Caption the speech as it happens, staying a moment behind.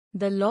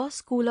The Law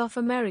School of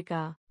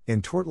America.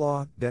 In tort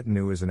law,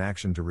 detinue is an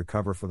action to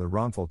recover for the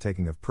wrongful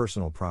taking of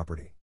personal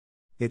property.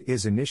 It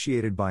is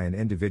initiated by an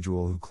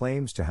individual who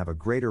claims to have a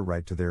greater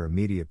right to their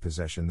immediate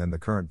possession than the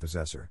current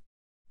possessor.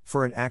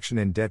 For an action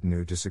in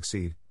detinue to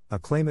succeed, a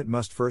claimant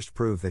must first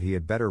prove that he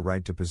had better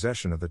right to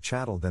possession of the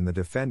chattel than the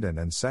defendant,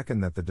 and second,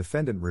 that the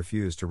defendant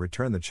refused to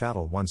return the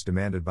chattel once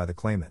demanded by the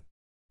claimant.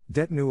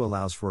 Detinue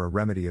allows for a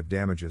remedy of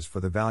damages for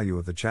the value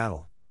of the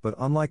chattel, but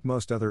unlike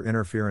most other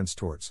interference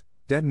torts,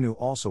 detinue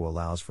also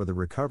allows for the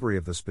recovery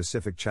of the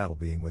specific chattel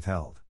being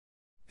withheld.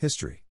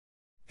 History.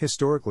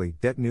 Historically,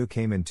 detinue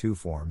came in two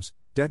forms: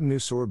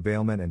 detinue sur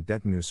bailment and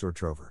detinue sur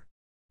trover.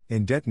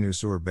 In detinue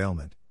sur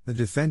bailment, the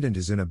defendant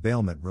is in a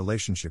bailment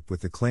relationship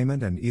with the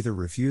claimant and either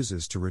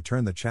refuses to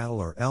return the chattel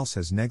or else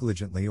has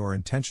negligently or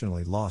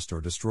intentionally lost or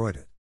destroyed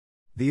it.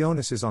 The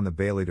onus is on the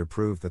bailee to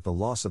prove that the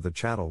loss of the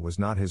chattel was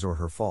not his or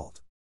her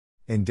fault.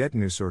 In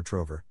detinue sur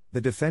trover,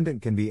 the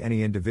defendant can be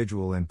any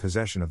individual in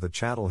possession of the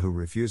chattel who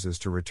refuses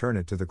to return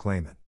it to the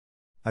claimant.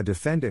 A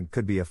defendant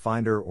could be a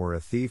finder or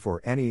a thief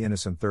or any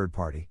innocent third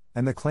party,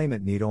 and the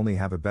claimant need only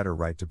have a better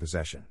right to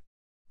possession.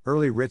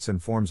 Early writs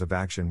and forms of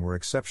action were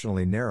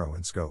exceptionally narrow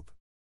in scope.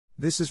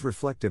 This is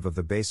reflective of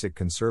the basic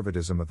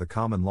conservatism of the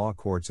common law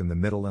courts in the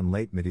Middle and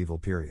Late Medieval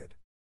period.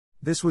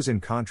 This was in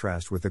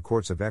contrast with the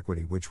courts of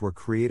equity, which were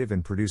creative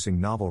in producing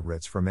novel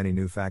writs for many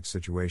new fact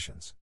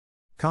situations.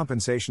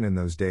 Compensation in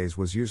those days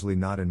was usually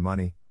not in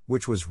money,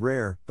 which was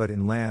rare, but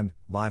in land,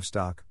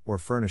 livestock, or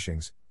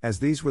furnishings, as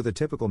these were the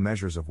typical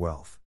measures of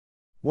wealth.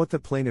 What the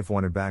plaintiff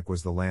wanted back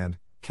was the land,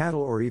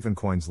 cattle, or even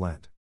coins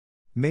lent.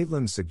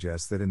 Maitland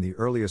suggests that in the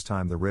earliest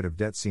time the writ of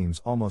debt seems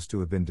almost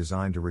to have been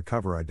designed to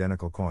recover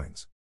identical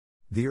coins.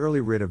 The early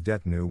writ of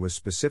detinue was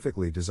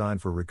specifically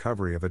designed for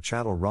recovery of a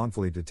chattel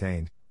wrongfully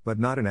detained, but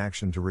not an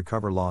action to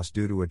recover loss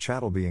due to a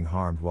chattel being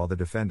harmed while the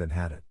defendant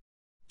had it.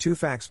 Two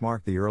facts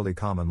mark the early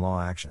common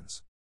law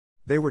actions.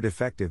 They were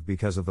defective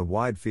because of the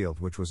wide field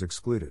which was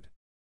excluded.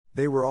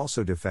 They were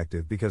also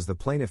defective because the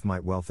plaintiff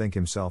might well think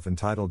himself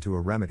entitled to a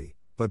remedy,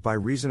 but by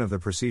reason of the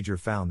procedure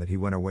found that he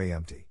went away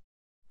empty.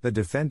 The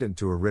defendant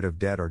to a writ of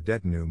debt or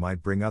detinue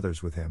might bring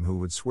others with him who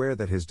would swear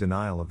that his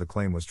denial of the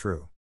claim was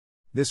true.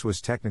 This was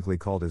technically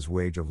called his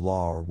wage of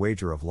law or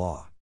wager of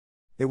law.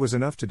 It was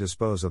enough to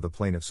dispose of the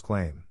plaintiff's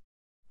claim.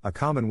 A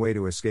common way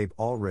to escape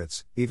all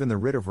writs, even the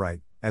writ of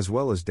right, as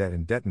well as debt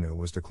and detinue,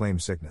 was to claim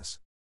sickness.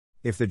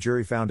 If the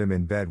jury found him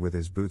in bed with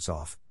his boots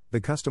off, the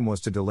custom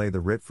was to delay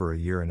the writ for a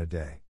year and a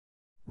day.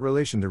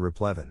 Relation to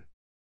replevin.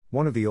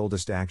 One of the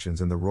oldest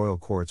actions in the royal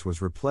courts was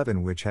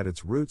replevin, which had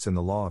its roots in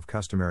the law of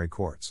customary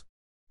courts.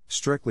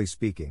 Strictly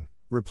speaking,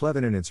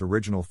 replevin in its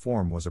original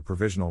form was a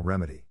provisional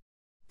remedy.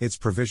 Its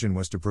provision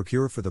was to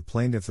procure for the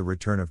plaintiff the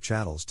return of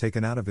chattels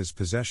taken out of his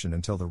possession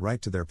until the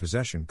right to their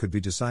possession could be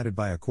decided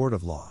by a court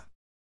of law.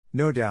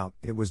 No doubt,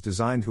 it was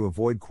designed to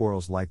avoid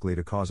quarrels likely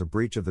to cause a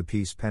breach of the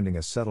peace pending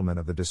a settlement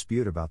of the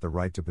dispute about the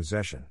right to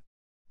possession.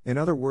 In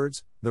other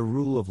words, the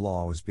rule of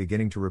law was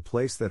beginning to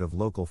replace that of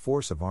local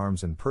force of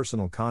arms and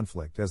personal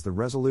conflict as the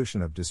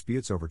resolution of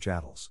disputes over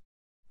chattels.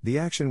 The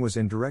action was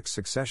in direct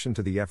succession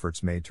to the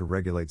efforts made to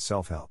regulate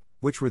self-help,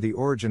 which were the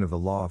origin of the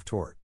law of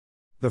tort.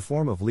 The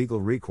form of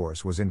legal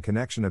recourse was in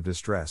connection of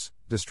distress,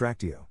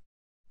 distractio.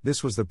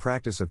 This was the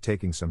practice of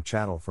taking some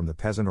chattel from the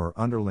peasant or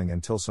underling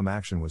until some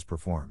action was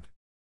performed.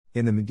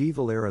 In the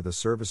medieval era, the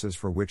services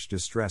for which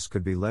distress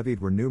could be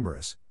levied were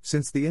numerous,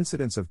 since the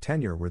incidents of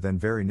tenure were then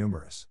very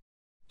numerous.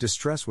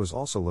 Distress was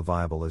also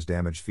leviable as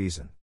damage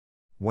feason.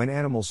 When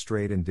animals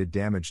strayed and did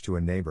damage to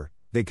a neighbor,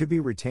 they could be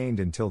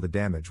retained until the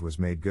damage was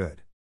made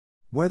good.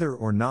 Whether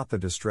or not the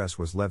distress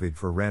was levied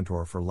for rent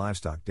or for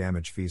livestock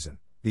damage feason,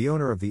 the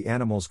owner of the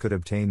animals could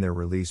obtain their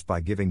release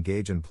by giving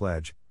gage and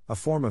pledge, a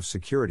form of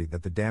security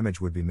that the damage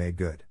would be made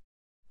good.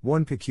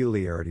 One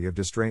peculiarity of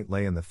distraint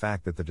lay in the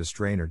fact that the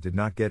distrainer did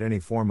not get any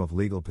form of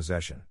legal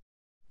possession.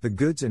 The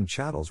goods and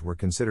chattels were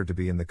considered to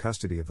be in the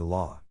custody of the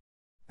law.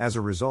 As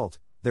a result,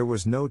 there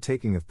was no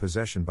taking of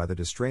possession by the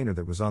distrainer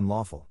that was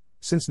unlawful,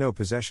 since no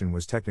possession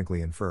was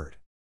technically inferred.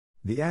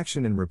 The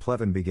action in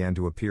replevin began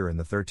to appear in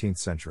the 13th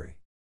century.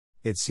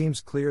 It seems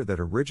clear that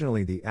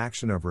originally the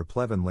action of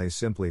replevin lay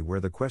simply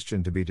where the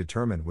question to be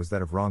determined was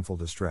that of wrongful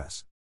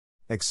distress.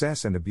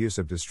 Excess and abuse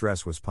of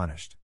distress was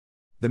punished.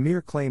 The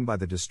mere claim by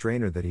the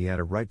distrainer that he had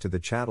a right to the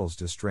chattels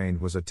distrained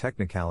was a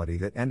technicality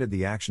that ended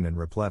the action in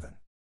replevin.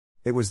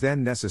 It was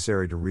then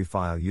necessary to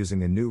refile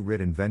using a new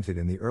writ invented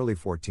in the early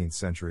 14th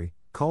century,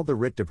 called the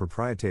writ de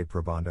proprietate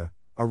probanda,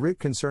 a writ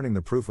concerning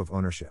the proof of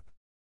ownership.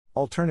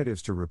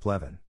 Alternatives to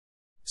replevin.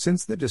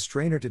 Since the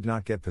distrainer did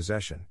not get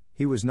possession,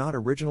 he was not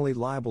originally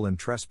liable in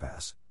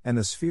trespass, and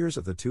the spheres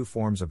of the two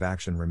forms of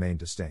action remained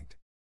distinct.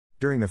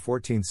 During the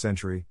 14th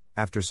century,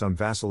 after some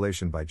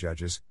vacillation by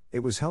judges, it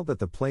was held that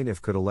the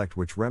plaintiff could elect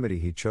which remedy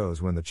he chose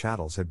when the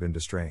chattels had been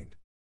distrained.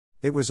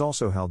 It was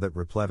also held that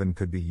replevin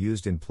could be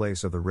used in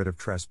place of the writ of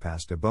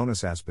trespass de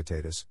bonus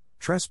aspetatis,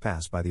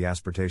 trespass by the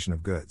asportation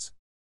of goods.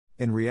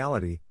 In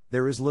reality,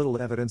 there is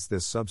little evidence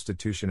this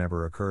substitution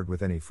ever occurred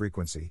with any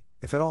frequency,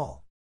 if at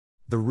all.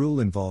 The rule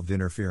involved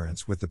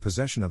interference with the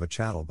possession of a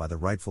chattel by the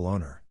rightful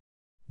owner.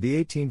 The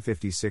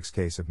 1856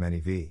 case of Many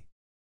v.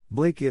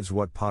 Blake gives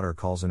what Potter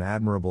calls an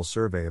admirable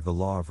survey of the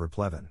law of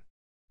replevin.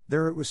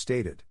 There it was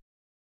stated: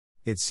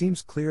 "It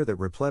seems clear that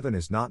replevin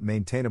is not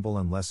maintainable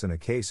unless in a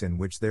case in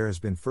which there has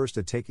been first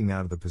a taking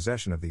out of the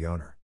possession of the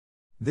owner.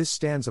 This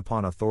stands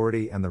upon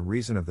authority and the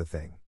reason of the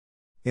thing.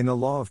 In the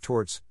Law of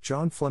Torts,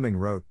 John Fleming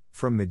wrote,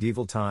 from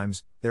medieval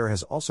times, there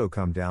has also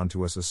come down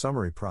to us a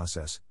summary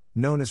process,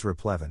 known as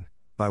replevin,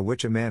 by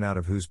which a man out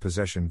of whose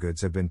possession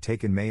goods have been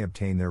taken may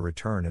obtain their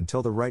return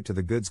until the right to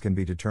the goods can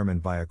be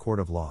determined by a court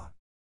of law."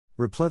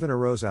 Replevin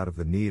arose out of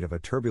the need of a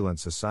turbulent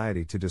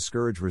society to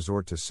discourage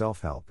resort to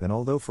self-help, and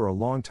although for a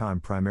long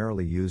time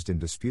primarily used in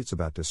disputes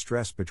about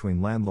distress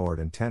between landlord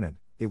and tenant,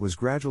 it was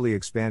gradually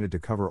expanded to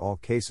cover all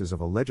cases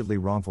of allegedly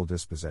wrongful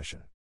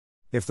dispossession.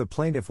 If the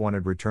plaintiff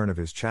wanted return of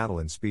his chattel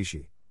in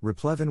specie,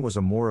 replevin was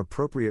a more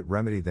appropriate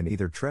remedy than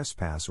either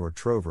trespass or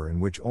trover, in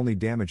which only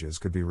damages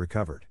could be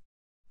recovered.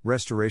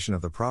 Restoration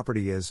of the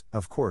property is,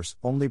 of course,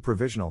 only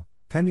provisional,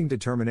 pending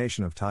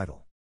determination of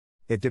title.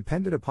 It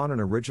depended upon an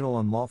original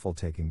unlawful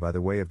taking by the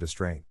way of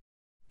distraint.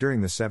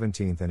 During the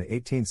 17th and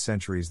 18th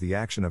centuries, the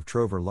action of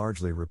trover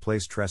largely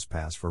replaced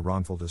trespass for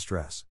wrongful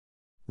distress.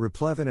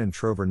 Replevin and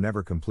trover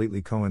never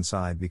completely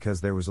coincide because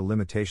there was a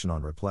limitation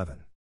on replevin.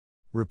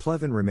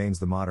 Replevin remains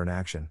the modern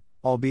action,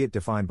 albeit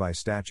defined by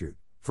statute,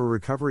 for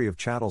recovery of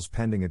chattels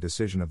pending a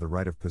decision of the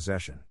right of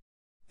possession.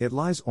 It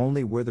lies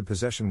only where the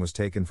possession was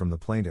taken from the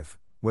plaintiff,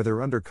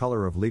 whether under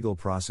color of legal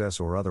process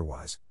or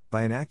otherwise,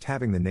 by an act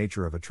having the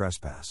nature of a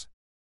trespass.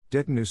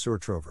 Detinue sur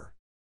trover.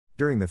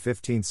 During the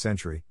 15th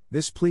century,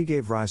 this plea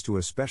gave rise to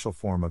a special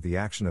form of the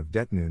action of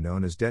detinue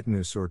known as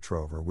detinue sur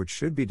trover, which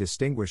should be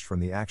distinguished from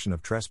the action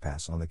of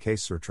trespass on the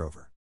case sur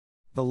trover.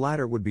 The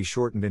latter would be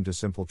shortened into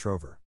simple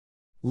trover.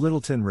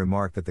 Littleton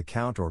remarked that the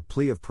count or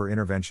plea of per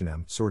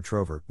interventionem sur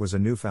trover was a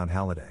newfound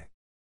holiday.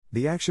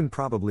 The action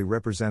probably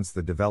represents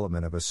the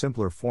development of a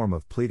simpler form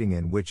of pleading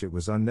in which it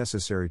was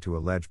unnecessary to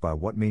allege by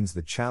what means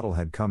the chattel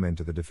had come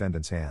into the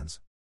defendant's hands.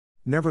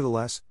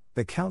 Nevertheless,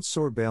 the counts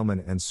sur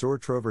bailment and sur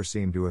trover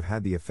seem to have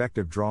had the effect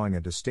of drawing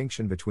a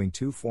distinction between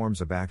two forms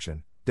of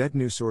action,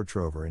 detinue sur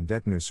trover and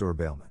detinue sur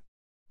bailment.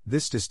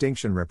 This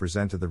distinction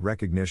represented the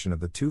recognition of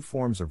the two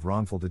forms of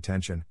wrongful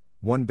detention,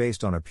 one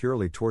based on a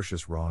purely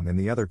tortious wrong and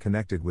the other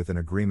connected with an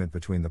agreement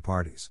between the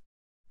parties.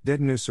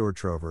 Detinue sur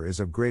trover is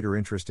of greater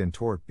interest in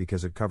tort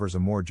because it covers a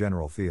more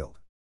general field.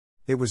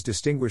 It was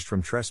distinguished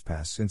from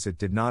trespass since it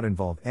did not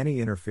involve any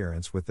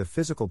interference with the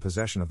physical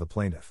possession of the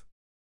plaintiff.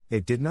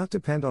 It did not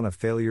depend on a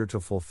failure to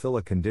fulfill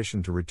a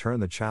condition to return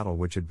the chattel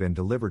which had been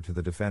delivered to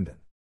the defendant.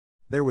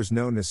 There was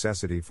no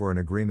necessity for an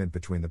agreement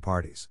between the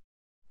parties.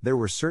 There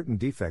were certain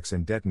defects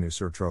in detinue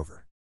sur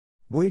trover.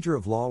 Wager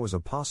of law was a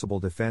possible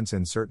defense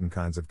in certain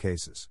kinds of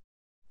cases.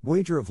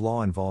 Wager of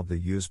law involved the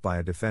use by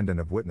a defendant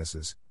of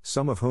witnesses,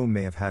 some of whom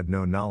may have had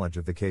no knowledge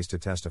of the case to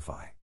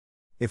testify.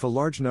 If a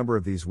large number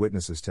of these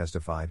witnesses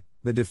testified,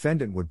 the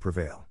defendant would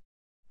prevail.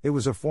 It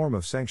was a form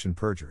of sanctioned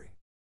perjury.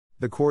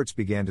 The courts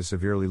began to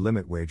severely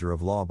limit wager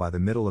of law by the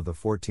middle of the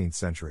 14th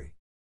century.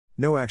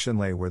 No action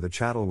lay where the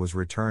chattel was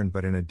returned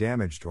but in a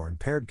damaged or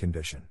impaired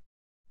condition.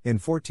 In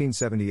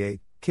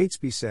 1478,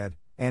 Catesby said,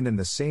 "And in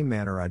the same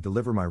manner I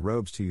deliver my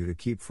robes to you to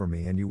keep for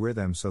me, and you wear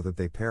them so that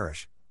they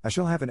perish. I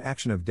shall have an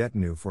action of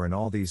detinue, for in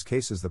all these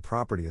cases the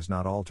property is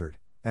not altered,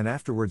 and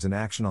afterwards an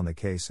action on the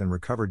case and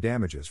recover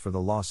damages for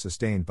the loss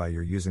sustained by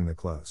your using the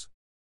clothes."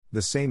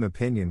 The same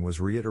opinion was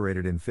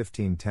reiterated in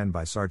 1510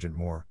 by Sergeant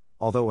Moore,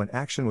 although an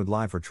action would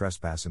lie for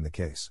trespass in the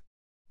case.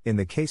 In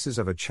the cases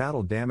of a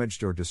chattel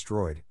damaged or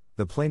destroyed,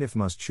 the plaintiff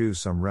must choose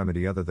some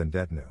remedy other than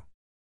detinue.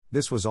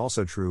 This was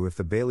also true if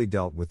the bailee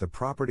dealt with the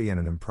property in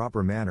an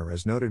improper manner,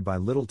 as noted by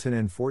Littleton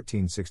in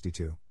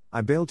 1462,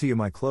 "I bail to you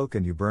my cloak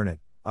and you burn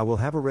it, I will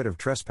have a writ of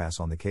trespass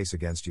on the case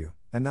against you,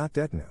 and not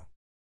detinue."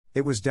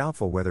 It was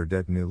doubtful whether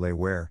detinue lay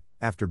where,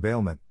 after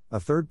bailment, a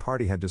third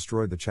party had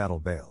destroyed the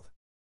chattel bailed.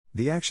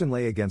 The action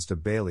lay against a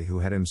bailee who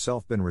had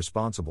himself been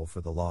responsible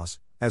for the loss,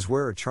 as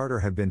where a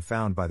charter had been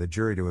found by the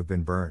jury to have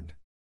been burned.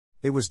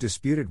 It was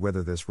disputed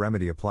whether this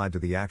remedy applied to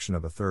the action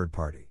of a third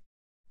party.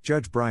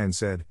 Judge Bryan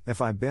said, "If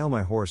I bail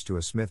my horse to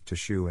a smith to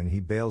shoe and he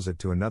bails it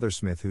to another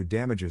smith who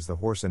damages the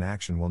horse, an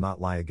action will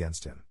not lie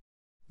against him."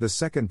 The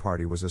second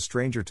party was a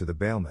stranger to the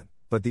bailment,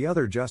 but the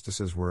other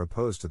justices were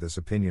opposed to this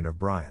opinion of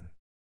Bryan.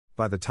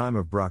 By the time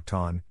of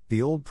Brocton,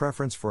 the old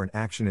preference for an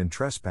action in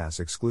trespass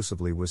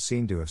exclusively was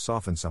seen to have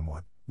softened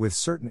somewhat, with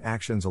certain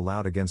actions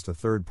allowed against a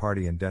third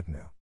party in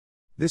detinue.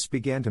 This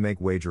began to make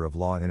wager of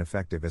law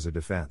ineffective as a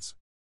defense.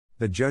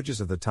 The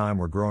judges of the time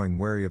were growing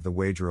wary of the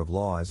wager of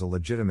law as a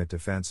legitimate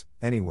defense,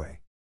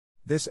 anyway.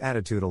 This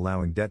attitude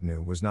allowing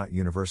detinue was not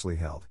universally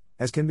held,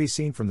 as can be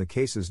seen from the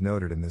cases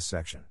noted in this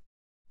section.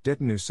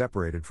 Detinue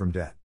separated from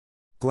debt.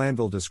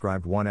 Glanville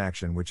described one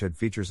action which had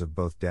features of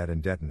both debt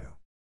and detinue.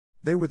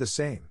 They were the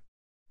same.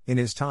 In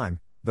his time,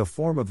 the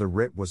form of the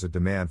writ was a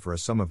demand for a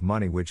sum of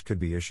money which could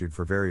be issued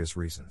for various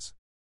reasons.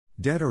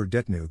 Debt or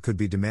detinue could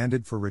be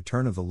demanded for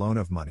return of the loan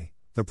of money,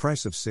 the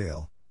price of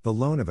sale, the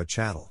loan of a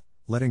chattel,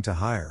 letting to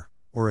hire,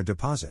 or a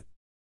deposit.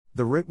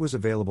 The writ was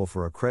available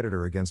for a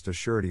creditor against a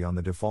surety on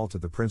the default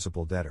of the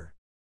principal debtor.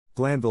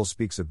 Glanville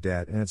speaks of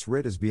debt and its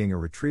writ as being a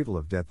retrieval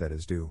of debt that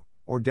is due,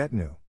 or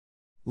detinue.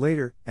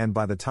 Later, and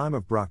by the time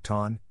of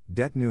Brocton,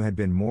 detinue had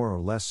been more or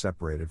less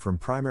separated from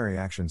primary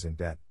actions in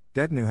debt.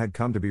 Detinue had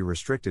come to be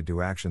restricted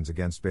to actions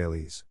against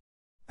bailees.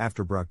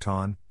 After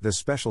Brocton, the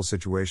special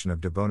situation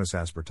of de bonus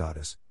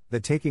aspertatis, the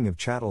taking of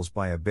chattels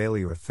by a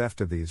bailee or theft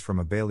of these from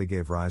a bailee,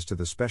 gave rise to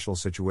the special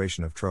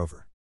situation of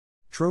trover.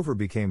 Trover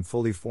became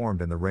fully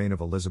formed in the reign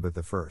of Elizabeth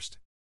I.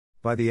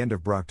 By the end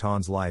of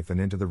Brocton's life and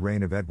into the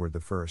reign of Edward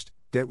I,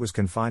 debt was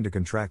confined to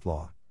contract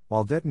law,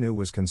 while detinue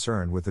was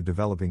concerned with the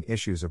developing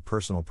issues of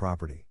personal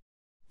property.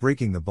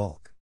 Breaking the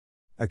bulk.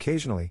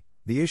 Occasionally,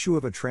 the issue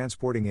of a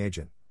transporting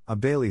agent, a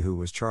bailee who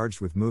was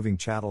charged with moving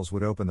chattels,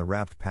 would open the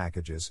wrapped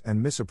packages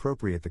and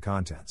misappropriate the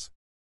contents.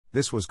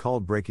 This was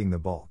called breaking the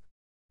bulk.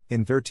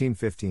 In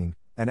 1315,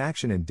 an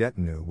action in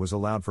detinue was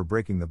allowed for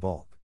breaking the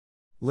bulk.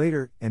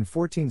 Later, in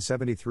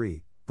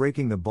 1473,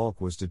 breaking the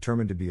bulk was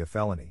determined to be a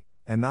felony,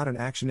 and not an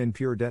action in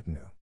pure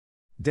detinue.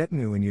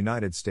 Detinue in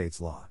United States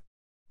law.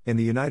 In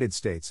the United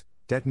States,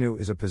 detinue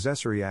is a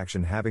possessory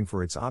action having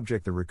for its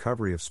object the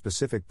recovery of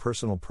specific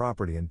personal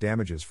property and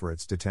damages for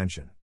its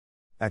detention.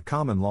 At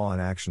common law, an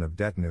action of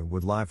detinue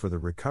would lie for the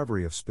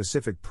recovery of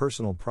specific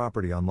personal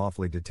property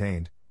unlawfully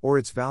detained, or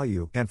its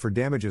value, and for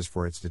damages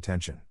for its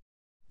detention.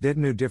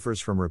 Detinue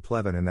differs from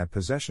replevin in that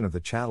possession of the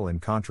chattel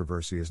in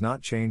controversy is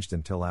not changed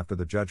until after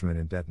the judgment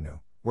in detinue,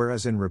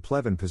 whereas in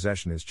replevin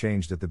possession is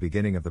changed at the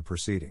beginning of the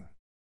proceeding.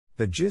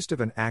 The gist of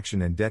an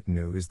action in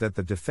detinue is that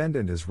the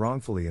defendant is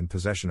wrongfully in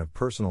possession of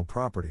personal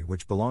property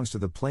which belongs to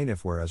the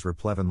plaintiff, whereas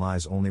replevin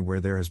lies only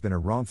where there has been a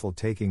wrongful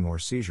taking or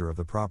seizure of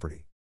the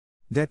property.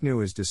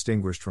 Detinue is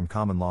distinguished from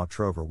common law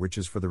trover, which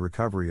is for the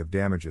recovery of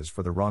damages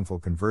for the wrongful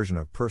conversion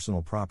of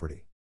personal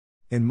property.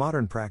 In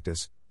modern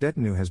practice,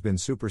 detinue has been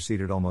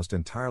superseded almost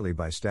entirely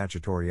by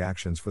statutory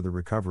actions for the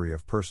recovery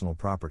of personal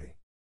property.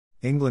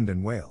 England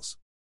and Wales.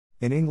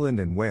 In England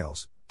and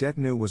Wales,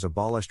 detinue was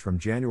abolished from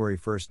January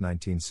 1,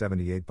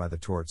 1978 by the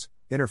Torts,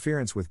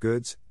 Interference with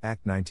Goods,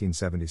 Act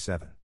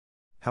 1977.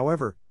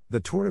 However, the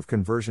tort of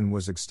conversion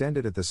was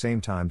extended at the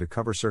same time to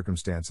cover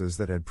circumstances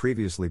that had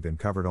previously been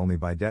covered only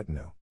by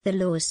detinue. The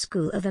Law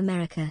School of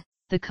America.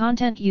 The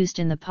content used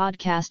in the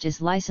podcast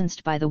is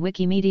licensed by the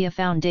Wikimedia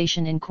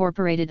Foundation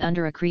Incorporated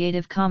under a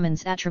Creative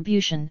Commons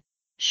Attribution,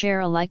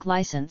 Share Alike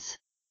license.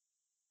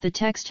 The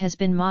text has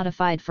been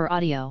modified for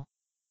audio.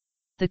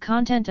 The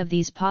content of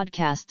these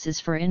podcasts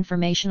is for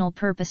informational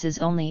purposes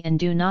only and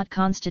do not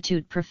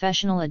constitute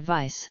professional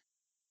advice.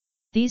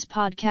 These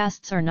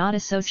podcasts are not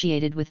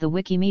associated with the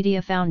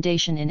Wikimedia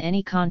Foundation in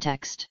any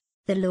context.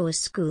 The Law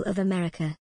School of America.